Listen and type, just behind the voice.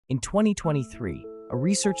In 2023, a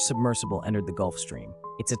research submersible entered the Gulf Stream.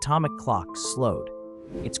 Its atomic clock slowed.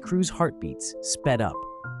 Its crew's heartbeats sped up.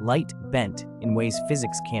 Light bent in ways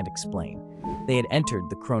physics can't explain. They had entered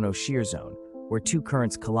the Chrono-Shear Zone, where two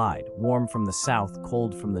currents collide, warm from the south,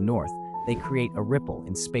 cold from the north. They create a ripple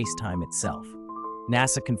in space-time itself.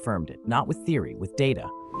 NASA confirmed it, not with theory, with data.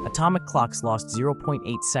 Atomic clocks lost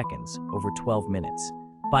 0.8 seconds over 12 minutes.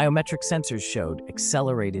 Biometric sensors showed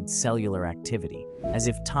accelerated cellular activity, as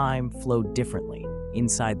if time flowed differently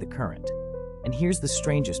inside the current. And here's the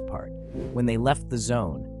strangest part. When they left the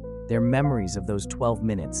zone, their memories of those 12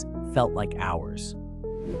 minutes felt like hours.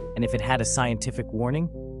 And if it had a scientific warning,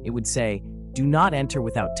 it would say, "Do not enter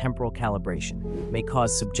without temporal calibration. May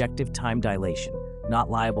cause subjective time dilation, not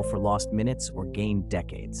liable for lost minutes or gained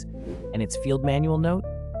decades." And its field manual note?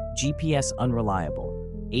 GPS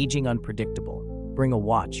unreliable, aging unpredictable, bring a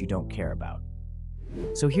watch you don't care about.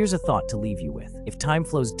 So here's a thought to leave you with. If time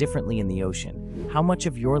flows differently in the ocean, how much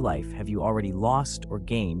of your life have you already lost or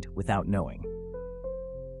gained without knowing?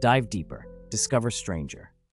 Dive deeper, discover stranger.